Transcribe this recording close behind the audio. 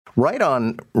Right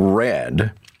on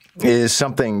red is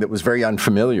something that was very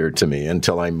unfamiliar to me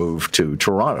until I moved to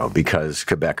Toronto because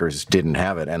Quebecers didn't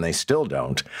have it, and they still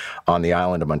don't, on the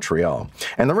island of Montreal.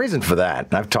 And the reason for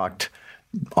that, I've talked,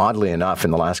 oddly enough,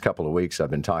 in the last couple of weeks, I've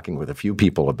been talking with a few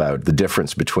people about the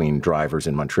difference between drivers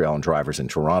in Montreal and drivers in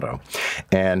Toronto.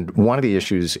 And one of the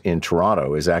issues in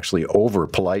Toronto is actually over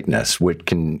politeness, which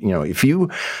can, if you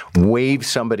wave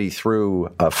somebody through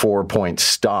a 4-point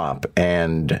stop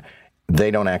and they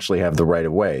don't actually have the right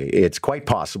of way, it's quite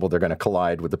possible they're going to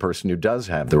collide with the person who does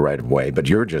have the right of way, but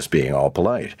you're just being all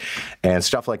polite. And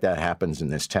stuff like that happens in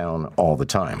this town all the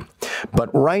time. But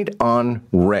right on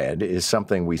red is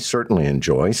something we certainly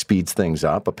enjoy, speeds things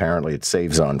up. Apparently it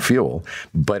saves on fuel,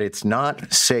 but it's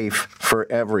not safe for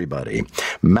everybody.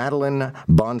 Madeleine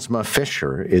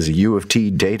Bonsma-Fisher is a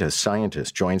UofT data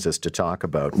scientist, joins us to talk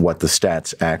about what the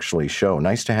stats actually show.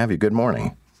 Nice to have you. Good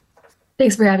morning.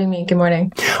 Thanks for having me. Good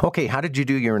morning. Okay, how did you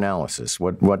do your analysis?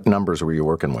 What numbers were you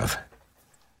working with?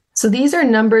 So these are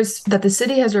numbers that the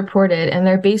city has reported, and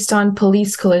they're based on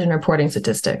police collision reporting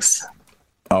statistics.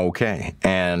 Okay,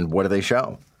 and what do they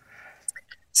show?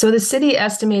 So the city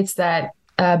estimates that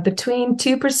about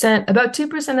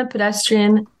 2% of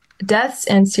pedestrian deaths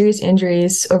and serious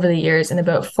injuries over the years, and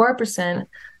about 4%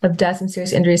 of deaths and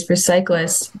serious injuries for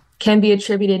cyclists can be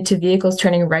attributed to vehicles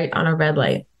turning right on a red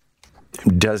light.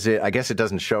 Does it? I guess it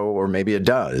doesn't show, or maybe it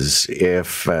does.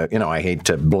 If I hate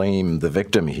to blame the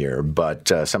victim here, but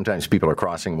sometimes people are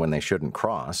crossing when they shouldn't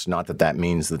cross. Not that that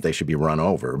means that they should be run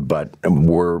over, but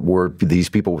were these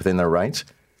people within their rights?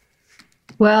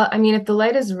 Well, I mean, if the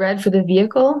light is red for the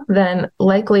vehicle, then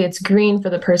likely it's green for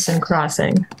the person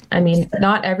crossing. I mean,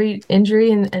 not every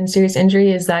injury and serious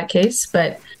injury is that case,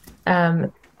 but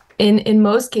in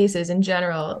most cases, in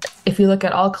general, if you look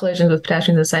at all collisions with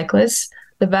pedestrians and cyclists,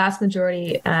 the vast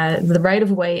majority, the right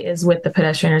of way is with the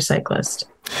pedestrian or cyclist.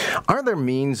 Are there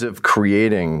means of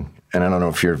creating, and I don't know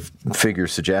if your figure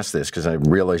suggests this because I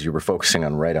realize you were focusing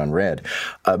on right on red,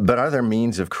 but are there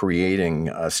means of creating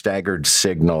a staggered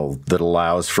signal that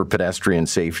allows for pedestrian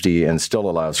safety and still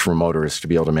allows for motorists to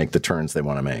be able to make the turns they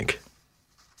want to make?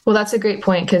 Well, that's a great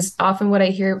point, because often what I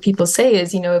hear people say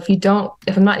is,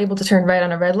 if I'm not able to turn right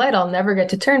on a red light, I'll never get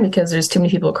to turn because there's too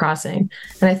many people crossing.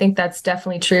 And I think that's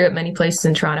definitely true at many places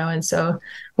in Toronto. And so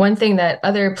one thing that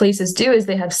other places do is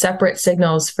they have separate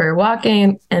signals for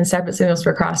walking and separate signals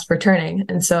for turning.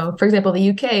 And so, for example, the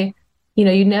UK,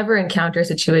 you never encounter a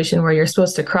situation where you're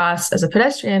supposed to cross as a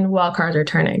pedestrian while cars are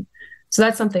turning. So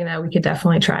that's something that we could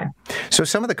definitely try. So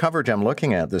some of the coverage I'm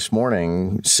looking at this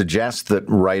morning suggests that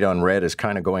right on red is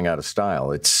kind of going out of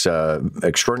style. It's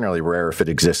extraordinarily rare if it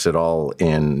exists at all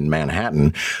in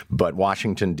Manhattan, but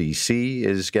Washington, D.C.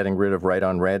 is getting rid of right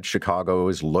on red. Chicago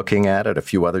is looking at it. A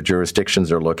few other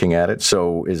jurisdictions are looking at it.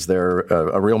 So is there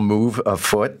a real move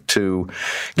afoot to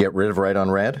get rid of right on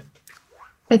red?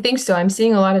 I think so. I'm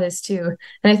seeing a lot of this too.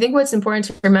 And I think what's important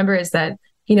to remember is that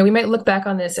we might look back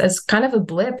on this as kind of a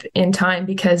blip in time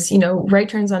because, right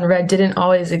turns on red didn't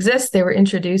always exist. They were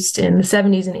introduced in the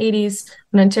 70s and 80s.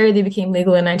 In Ontario, they became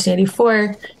legal in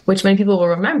 1984, which many people will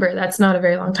remember. That's not a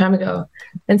very long time ago.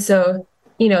 And so,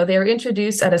 they were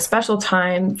introduced at a special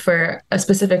time for a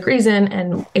specific reason.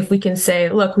 And if we can say,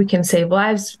 look, we can save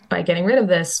lives by getting rid of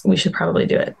this, we should probably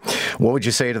do it. What would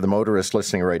you say to the motorists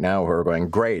listening right now who are going,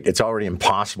 great, it's already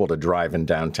impossible to drive in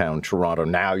downtown Toronto.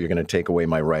 Now you're going to take away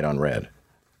my right on red?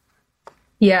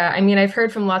 Yeah, I mean, I've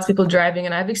heard from lots of people driving,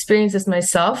 and I've experienced this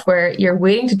myself, where you're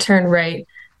waiting to turn right,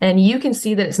 and you can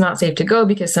see that it's not safe to go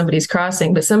because somebody's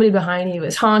crossing, but somebody behind you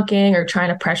is honking or trying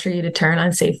to pressure you to turn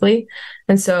unsafely.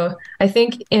 And so I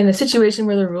think in a situation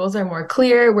where the rules are more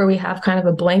clear, where we have kind of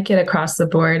a blanket across the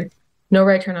board, no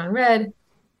right turn on red,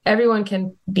 everyone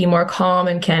can be more calm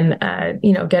and can,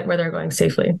 get where they're going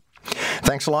safely.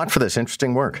 Thanks a lot for this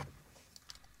interesting work.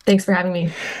 Thanks for having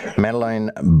me. Madeleine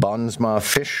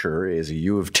Bonsma-Fisher is a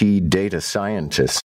UofT data scientist.